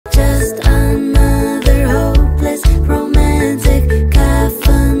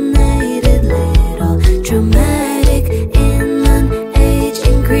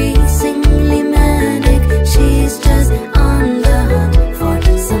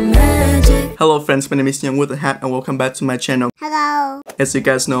Hello friends, my name is Nhân with a hat and welcome back to my channel. Hello. As you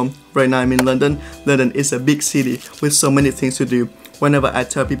guys know, right now I'm in London. London is a big city with so many things to do. Whenever I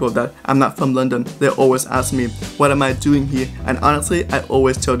tell people that I'm not from London, they always ask me, what am I doing here? And honestly, I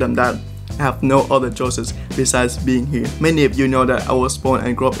always tell them that I have no other choices besides being here. Many of you know that I was born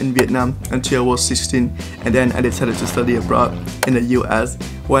and grew up in Vietnam until I was 16, and then I decided to study abroad in the US.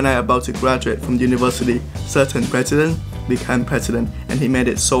 When I about to graduate from university, certain president became president, and he made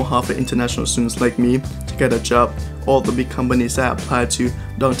it so hard for international students like me to get a job. All the big companies I applied to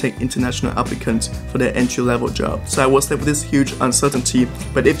don't take international applicants for their entry-level job. So I was left with this huge uncertainty.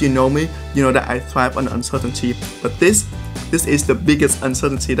 But if you know me, you know that I thrive on uncertainty. But this is the biggest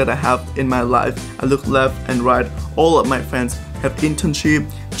uncertainty that I have in my life. I look left and right. All of my friends have internship,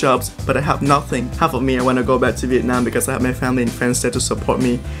 jobs, but I have nothing. Half of me I want to go back to Vietnam because I have my family and friends there to support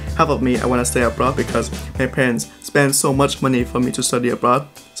me. Half of me I want to stay abroad because my parents spend so much money for me to study abroad.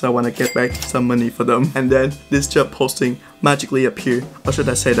 So I want to get back some money for them. And then this job posting magically appeared. Or should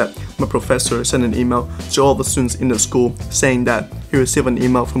I say that my professor sent an email to all the students in the school saying that he received an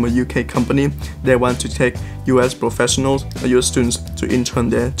email from a UK company. They want to take US professionals or US students to intern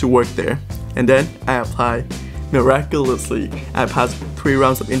there, to work there. And then I applied. Miraculously, I passed 3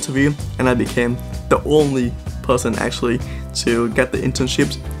 rounds of interview and I became the only person actually to get the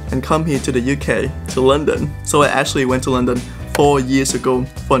internships and come here to the UK, to London. So I actually went to London 4 years ago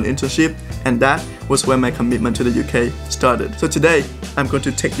for an internship, and that was when my commitment to the UK started. So today, I'm going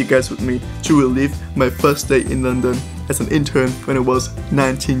to take you guys with me to relive my first day in London as an intern when I was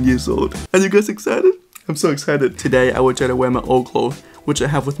 19 years old. Are you guys excited? I'm so excited. Today, I will try to wear my old clothes, which I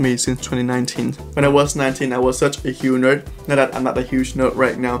have with me since 2019. When I was 19, I was such a huge nerd. Not that I'm not a huge nerd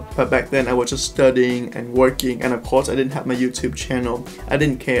right now, but back then I was just studying and working, and of course I didn't have my YouTube channel. I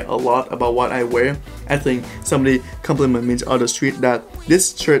didn't care a lot about what I wear. I think somebody complimented me on the street that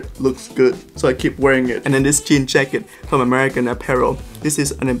this shirt looks good, so I keep wearing it. And then this jean jacket from American Apparel. This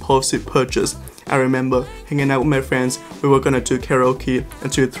is an impulsive purchase. I remember hanging out with my friends. We were gonna do karaoke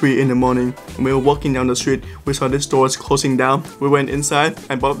until 3 in the morning. When we were walking down the street, we saw these stores closing down. We went inside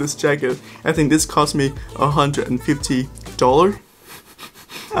and bought this jacket. I think this cost me $150.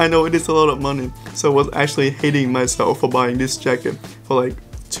 I know it is a lot of money. So I was actually hating myself for buying this jacket for like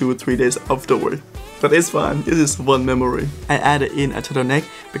 2 or 3 days afterward. But it's fine, this is one memory. I added in a turtleneck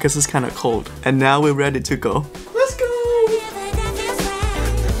because it's kinda cold. And now we're ready to go. Let's go!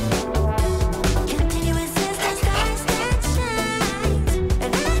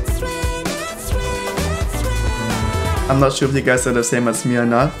 I'm not sure if you guys are the same as me or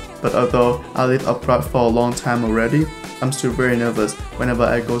not, but although I live abroad for a long time already, I'm still very nervous whenever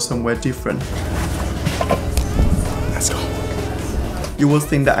I go somewhere different. Let's go. You would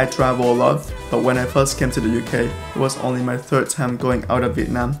think that I travel a lot, but when I first came to the UK, it was only my 3rd time going out of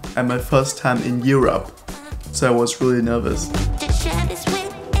Vietnam and my first time in Europe, so I was really nervous.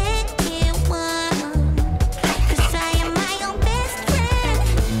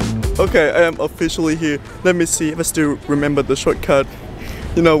 Okay, I am officially here. Let me see if I still remember the shortcut.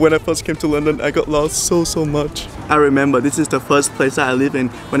 You know, when I first came to London, I got lost so much. I remember this is the first place that I live in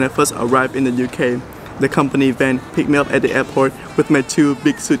when I first arrived in the UK. The company van picked me up at the airport with my 2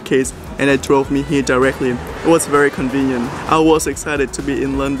 big suitcases and they drove me here directly. It was very convenient. I was excited to be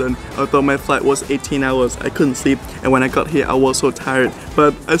in London. Although my flight was 18 hours, I couldn't sleep, and when I got here I was so tired,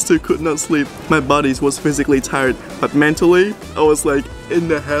 but I still could not sleep. My body was physically tired, but mentally I was like in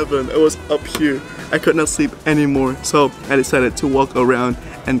the heaven. I was up here. I could not sleep anymore, so I decided to walk around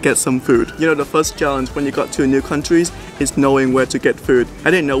and get some food. You know, the first challenge when you got to new countries is knowing where to get food. I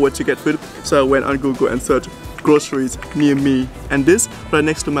didn't know where to get food, so I went on Google and searched groceries near me. And this, right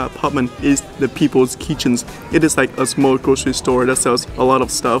next to my apartment, is the People's Kitchens. It is like a small grocery store that sells a lot of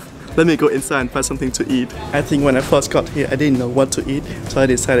stuff. Let me go inside and find something to eat. I think when I first got here, I didn't know what to eat, so I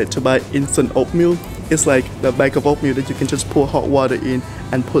decided to buy instant oatmeal. It's like the bag of oatmeal that you can just pour hot water in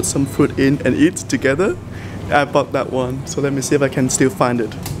and put some fruit in and eat together. I bought that one, so let me see if I can still find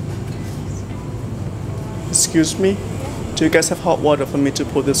it. Excuse me, do you guys have hot water for me to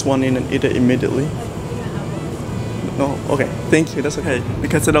put this one in and eat it immediately? No? Okay, thank you, that's okay.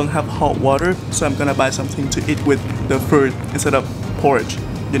 Because I don't have hot water, so I'm gonna buy something to eat with the fruit instead of porridge.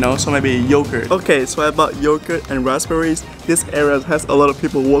 You know, so maybe yogurt. Okay, so I bought yogurt and raspberries. This area has a lot of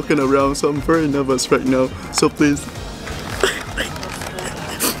people walking around, so I'm very nervous right now. So please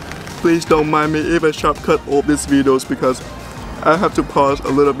don't mind me if I shortcut all these videos because I have to pause a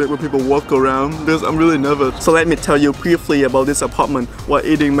little bit when people walk around because I'm really nervous. So let me tell you briefly about this apartment while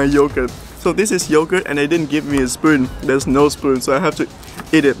eating my yogurt. So this is yogurt and they didn't give me a spoon. There's no spoon, so I have to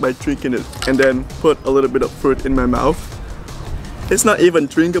eat it by drinking it and then put a little bit of fruit in my mouth. It's not even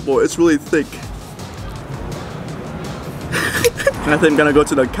drinkable, it's really thick. I think I'm gonna go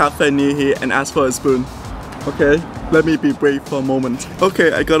to the cafe near here and ask for a spoon. Okay, let me be brave for a moment.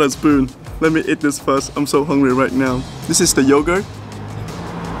 Okay, I got a spoon. Let me eat this first. I'm so hungry right now. This is the yogurt.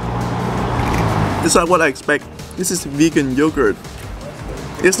 It's not what I expect. This is vegan yogurt.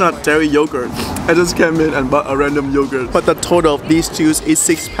 It's not dairy yogurt. I just came in and bought a random yogurt. But the total of these two is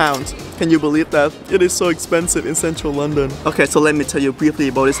 £6. Can you believe that? It is so expensive in central London. Okay, so let me tell you briefly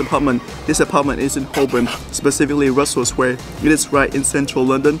about this apartment. This apartment is in Holborn, specifically Russell Square. It is right in central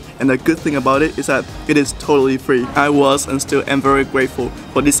London, and the good thing about it is that it is totally free. I was and still am very grateful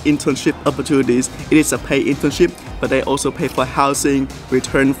for these internship opportunities. It is a paid internship, but they also pay for housing,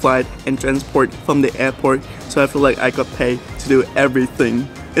 return flight, and transport from the airport. So I feel like I got paid to do everything.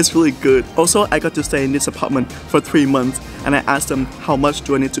 It's really good. Also, I got to stay in this apartment for 3 months, and I asked them how much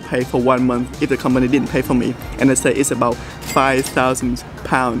do I need to pay for 1 month if the company didn't pay for me, and they said it's about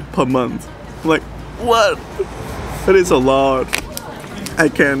 £5,000 per month. I'm like, what? That is a lot. I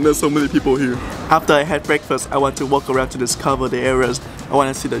can't, there's so many people here. After I had breakfast, I want to walk around to discover the areas. I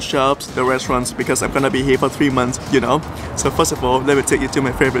want to see the shops, the restaurants, because I'm gonna be here for 3 months, you know? So first of all, let me take you to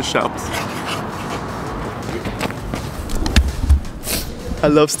my favorite shops. I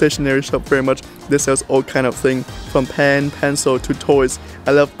love stationery shop very much. They sells all kind of things, from pen, pencil to toys.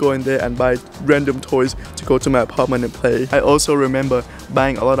 I love going there and buy random toys to go to my apartment and play. I also remember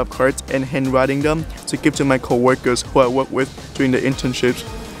buying a lot of cards and handwriting them to give to my co-workers who I work with during the internships.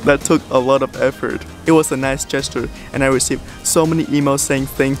 That took a lot of effort. It was a nice gesture, and I received so many emails saying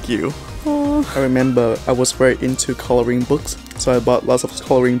thank you. I remember I was very into coloring books, so I bought lots of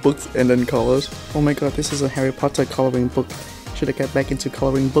coloring books and then colors. Oh my god, this is a Harry Potter coloring book. Should I get back into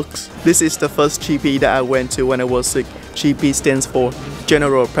coloring books? This is the first GP that I went to when I was sick. GP stands for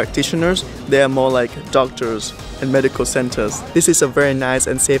General Practitioners. They are more like doctors and medical centers. This is a very nice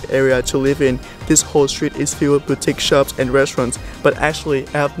and safe area to live in. This whole street is filled with boutique shops and restaurants, but actually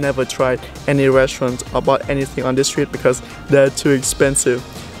I have never tried any restaurants or bought anything on this street because they're too expensive.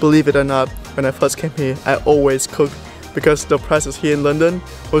 Believe it or not, when I first came here, I always cooked because the prices here in London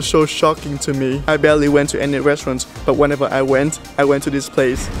was so shocking to me. I barely went to any restaurants, but whenever I went to this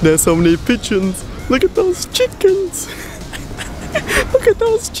place. There's so many pigeons. Look at those chickens. Look at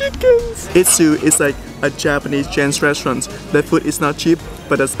those chickens. Itsu is like a Japanese gents restaurant. Their food is not cheap,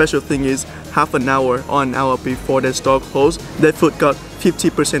 but the special thing is half an hour or an hour before their store closed, their food got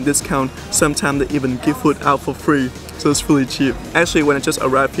 50% discount. Sometimes they even give food out for free. So it's really cheap. Actually, when I just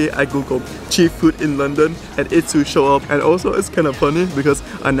arrived here, I googled cheap food in London and Itsu show up. And also it's kind of funny because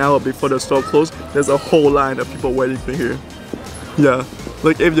an hour before the store closed, there's a whole line of people waiting for here. Yeah,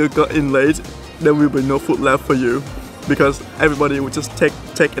 like if you got in late, there will be no food left for you because everybody would just take.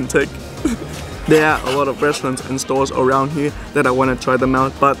 There are a lot of restaurants and stores around here that I want to try them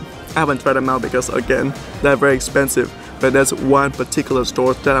out, but I haven't tried them out because again, they're very expensive. But there's one particular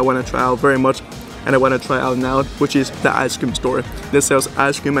store that I want to try out very much, and I want to try out now, which is the ice cream store. They sells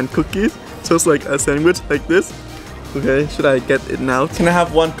ice cream and cookies, so it's like a sandwich like this. Okay, should I get it now? Can I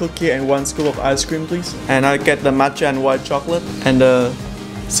have one cookie and one scoop of ice cream, please? And I get the matcha and white chocolate and the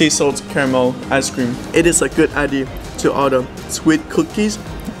sea salt caramel ice cream. It is a good idea to order sweet cookies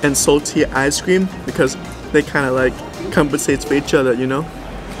and salty ice cream because they kind of like compensate for each other, you know?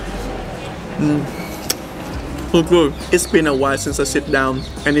 So good. It's been a while since I sit down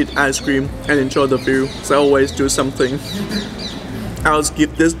and eat ice cream and enjoy the view, so I always do something. I'll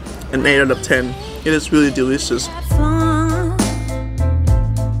give this an 8 out of 10. It is really delicious.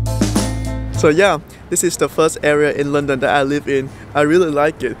 So yeah, this is the first area in London that I live in. I really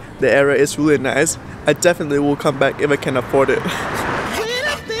like it. The area is really nice. I definitely will come back if I can afford it.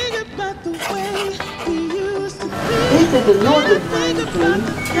 This is the Northern Line train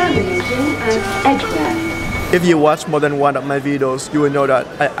terminating at Edgware. If you watch more than one of my videos, you will know that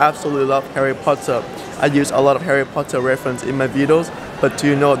I absolutely love Harry Potter. I use a lot of Harry Potter reference in my videos, but do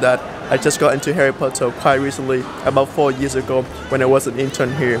you know that I just got into Harry Potter quite recently, about 4 years ago when I was an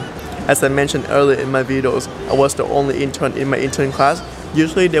intern here. As I mentioned earlier in my videos, I was the only intern in my intern class.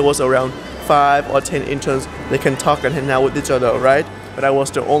 Usually there was around 5 or 10 interns that can talk and hang out with each other, right? But I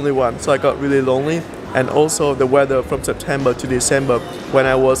was the only one, so I got really lonely. And also the weather from September to December when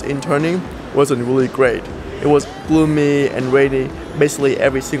I was interning wasn't really great. It was gloomy and rainy basically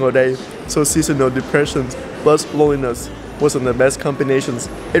every single day, so seasonal depressions plus loneliness wasn't the best combinations.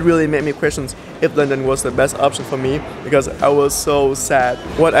 It really made me question if London was the best option for me because I was so sad.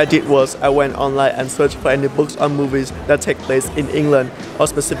 What I did was I went online and searched for any books or movies that take place in England or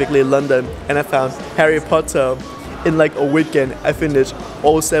specifically London, and I found Harry Potter. In like a weekend, I finished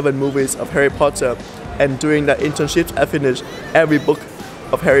all 7 movies of Harry Potter. and during that internship I finished every book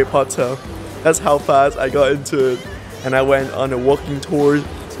of Harry Potter. That's how fast I got into it. And I went on a walking tour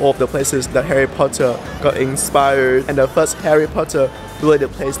of the places that Harry Potter got inspired. And the first Harry Potter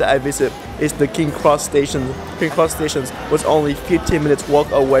related place that I visit is the King Cross Station. King Cross Station was only 15 minutes walk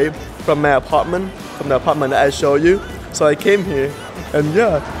away from my apartment, from the apartment that I showed you. So I came here, and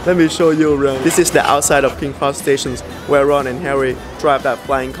yeah, let me show you around. This is the outside of King Cross Stations where Ron and Harry drive that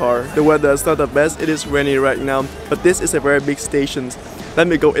flying car. The weather is not the best, it is rainy right now, but this is a very big station. Let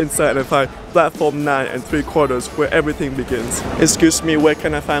me go inside and find platform 9 3/4 where everything begins. Excuse me, where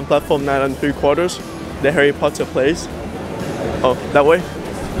can I find platform 9 3/4? The Harry Potter place? Oh, that way?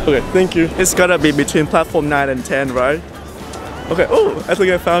 Okay, thank you. It's gotta be between platform 9 and 10, right? Okay, oh, I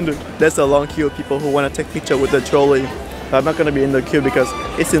think I found it. There's a long queue of people who want to take picture with the trolley. I'm not gonna be in the queue because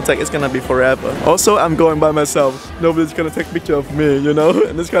it seems like it's gonna be forever. Also, I'm going by myself. Nobody's gonna take picture of me, you know?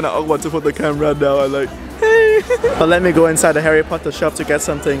 And it's kinda awkward to put the camera down. I'm like, hey! But let me go inside the Harry Potter shop to get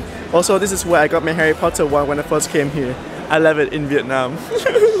something. Also, this is where I got my Harry Potter one when I first came here. I left it in Vietnam.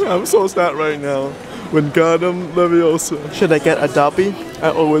 I'm so sad right now. When Gotham Leviosa. Should I get a Dobby?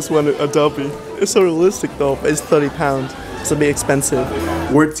 I always wanted a Dobby. It's so realistic though, but it's £30. It's a bit expensive.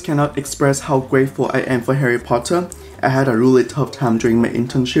 Words cannot express how grateful I am for Harry Potter. I had a really tough time during my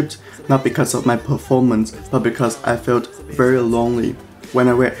internship, not because of my performance, but because I felt very lonely. When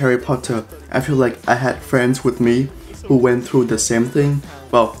I read Harry Potter, I feel like I had friends with me who went through the same thing.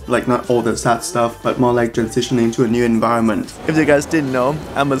 Well, like not all the sad stuff, but more like transitioning to a new environment. If you guys didn't know,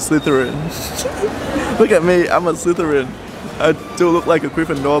 I'm a Slytherin. Look at me, I'm a Slytherin. I do look like a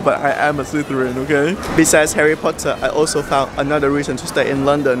Gryffindor, but I am a Slytherin, okay? Besides Harry Potter, I also found another reason to stay in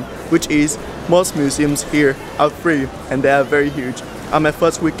London, which is most museums here are free and they are very huge. On my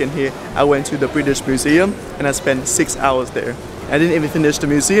first weekend here, I went to the British Museum and I spent 6 hours there. I didn't even finish the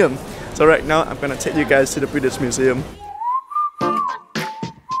museum. So right now, I'm gonna take you guys to the British Museum.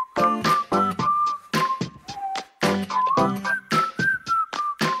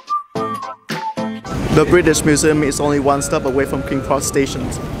 The British Museum is only one stop away from King Cross Station.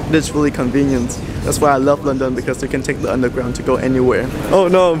 It is really convenient. That's why I love London, because you can take the underground to go anywhere. Oh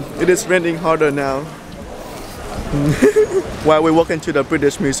no, it is raining harder now. While we walk into the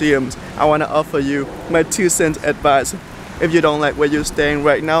British Museum, I want to offer you my 2-cent advice. If you don't like where you're staying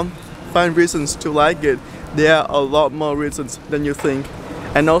right now, find reasons to like it. There are a lot more reasons than you think.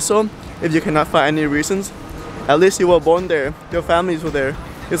 And also, if you cannot find any reasons, at least you were born there, your families were there.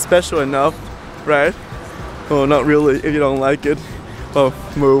 It's special enough, right? Oh, not really, if you don't like it. Oh,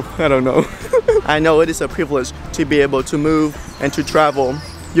 move, I don't know. I know it is a privilege to be able to move and to travel.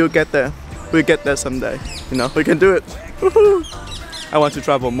 You'll get there. We'll get there someday. You know, we can do it. Woohoo! I want to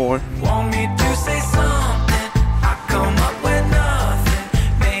travel more. Want me to say something? I come up with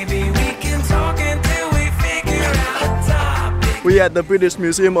nothing. Maybe we can talk until we figure out a topic. We at the British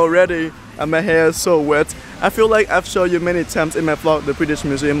Museum already, and my hair is so wet. I feel like I've shown you many times in my vlog the British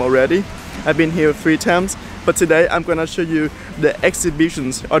Museum already. I've been here 3 times, but today I'm gonna show you the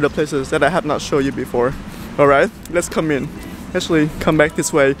exhibitions or the places that I have not shown you before. Alright, let's come in. Actually, come back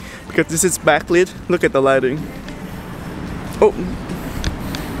this way because this is backlit. Look at the lighting. Oh,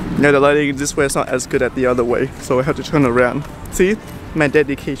 yeah, the lighting this way is not as good as the other way, so I have to turn around. See, my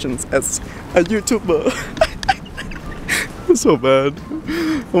dedications as a YouTuber. It's so bad.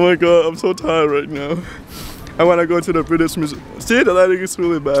 Oh my god, I'm so tired right now. I want to go to the British Museum. See, the lighting is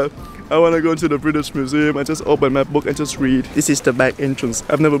really bad. I want to go to the British Museum and just open my book and just read. This is the back entrance.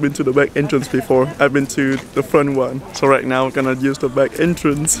 I've never been to the back entrance before. I've been to the front one. So right now I'm gonna use the back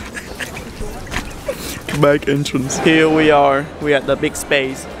entrance. Back entrance. Here we are. We're at the big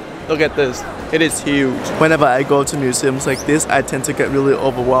space. Look at this. It is huge. Whenever I go to museums like this, I tend to get really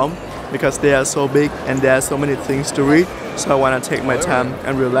overwhelmed because they are so big and there are so many things to read. So I want to take my time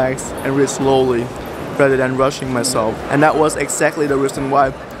and relax and read slowly rather than rushing myself. And that was exactly the reason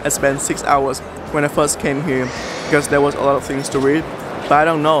why I spent 6 hours when I first came here, because there was a lot of things to read. But I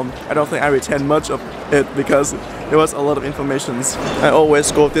don't know, I don't think I retained much of it because there was a lot of information. I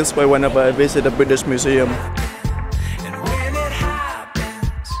always go this way whenever I visit the British Museum. And when it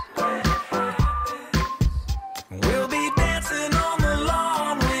happens, we'll be dancing on the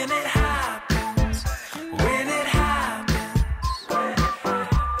lawn when it happens. When it happens.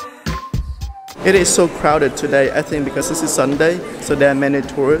 It is so crowded today, I think because this is Sunday, so there are many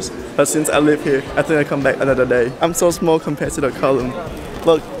tourists. But since I live here, I think I come back another day. I'm so small compared to the column.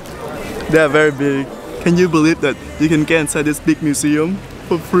 Look, they are very big. Can you believe that you can get inside this big museum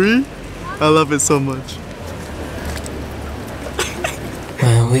for free? I love it so much.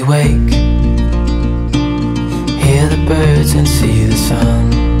 When we wake, hear the birds and see the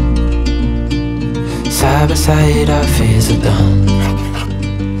sun. Side by side, our fears are done.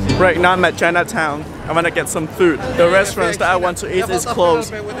 Right now I'm at Chinatown. I want to get some food. The restaurants that I want to eat is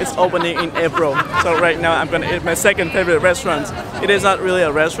closed. It's opening in April. So right now I'm going to eat my second favorite restaurant. It is not really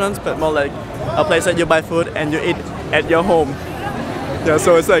a restaurant, but more like a place that you buy food and you eat at your home. Yeah,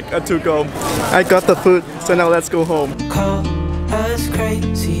 so it's like a to-go. I got the food, so now let's go home. Call us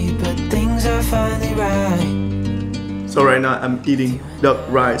crazy, but things are finally right. So right now I'm eating duck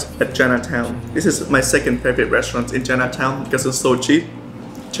rice at Chinatown. This is my second favorite restaurant in Chinatown because it's so cheap.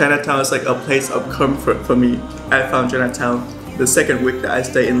 Chinatown is like a place of comfort for me. I found Chinatown the second week that I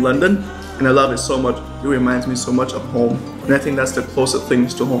stay in London, and I love it so much. It reminds me so much of home, and I think that's the closest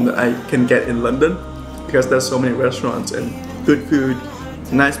things to home that I can get in London, because there's so many restaurants and good food,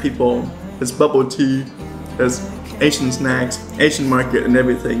 nice people, there's bubble tea, there's Asian snacks, Asian market and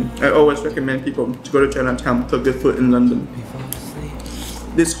everything. I always recommend people to go to Chinatown for good food in London.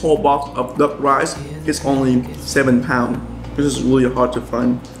 This whole box of duck rice is only £7. This is really hard to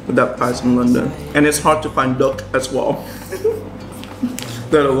find with that price in London. And it's hard to find duck as well.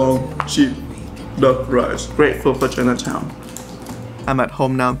 Let alone cheap duck rice. Grateful for Chinatown. I'm at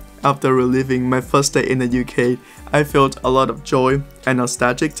home now. After reliving my first day in the UK, I felt a lot of joy and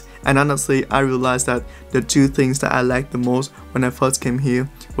nostalgic. And honestly, I realized that the two things that I liked the most when I first came here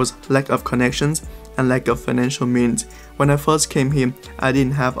was lack of connections and lack of financial means. When I first came here, I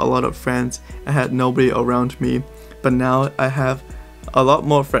didn't have a lot of friends. I had nobody around me. But now I have a lot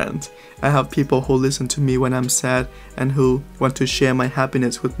more friends. I have people who listen to me when I'm sad and who want to share my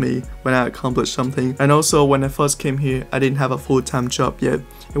happiness with me when I accomplish something. And also when I first came here, I didn't have a full-time job yet.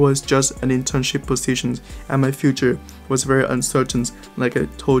 It was just an internship position and my future was very uncertain, like I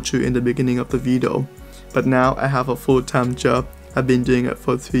told you in the beginning of the video. But now I have a full-time job. I've been doing it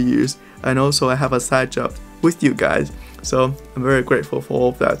for 3 years, and also I have a side job with you guys. So I'm very grateful for all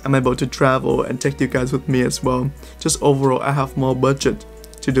of that. I'm able to travel and take you guys with me as well. Just overall, I have more budget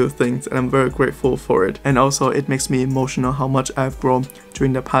to do things, and I'm very grateful for it. And also it makes me emotional how much I've grown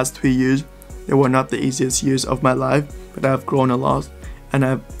during the past 3 years. They were not the easiest years of my life, but I've grown a lot, and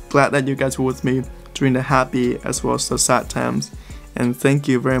I'm glad that you guys were with me during the happy as well as the sad times. And thank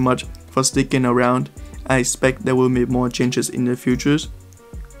you very much for sticking around. I expect there will be more changes in the futures,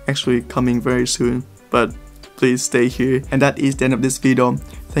 actually coming very soon, but please stay here. And that is the end of this video.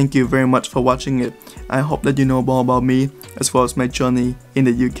 Thank you very much for watching it. I hope that you know more about me as well as my journey in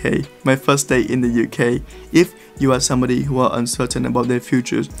the UK, my first day in the UK. If you are somebody who are uncertain about their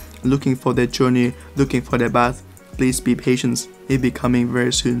futures, looking for their journey, looking for their path, please be patient. It will be coming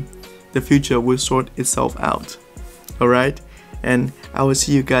very soon. The future will sort itself out. Alright? And I will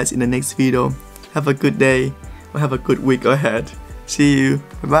see you guys in the next video. Have a good day or have a good week ahead. See you.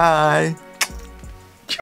 Bye bye.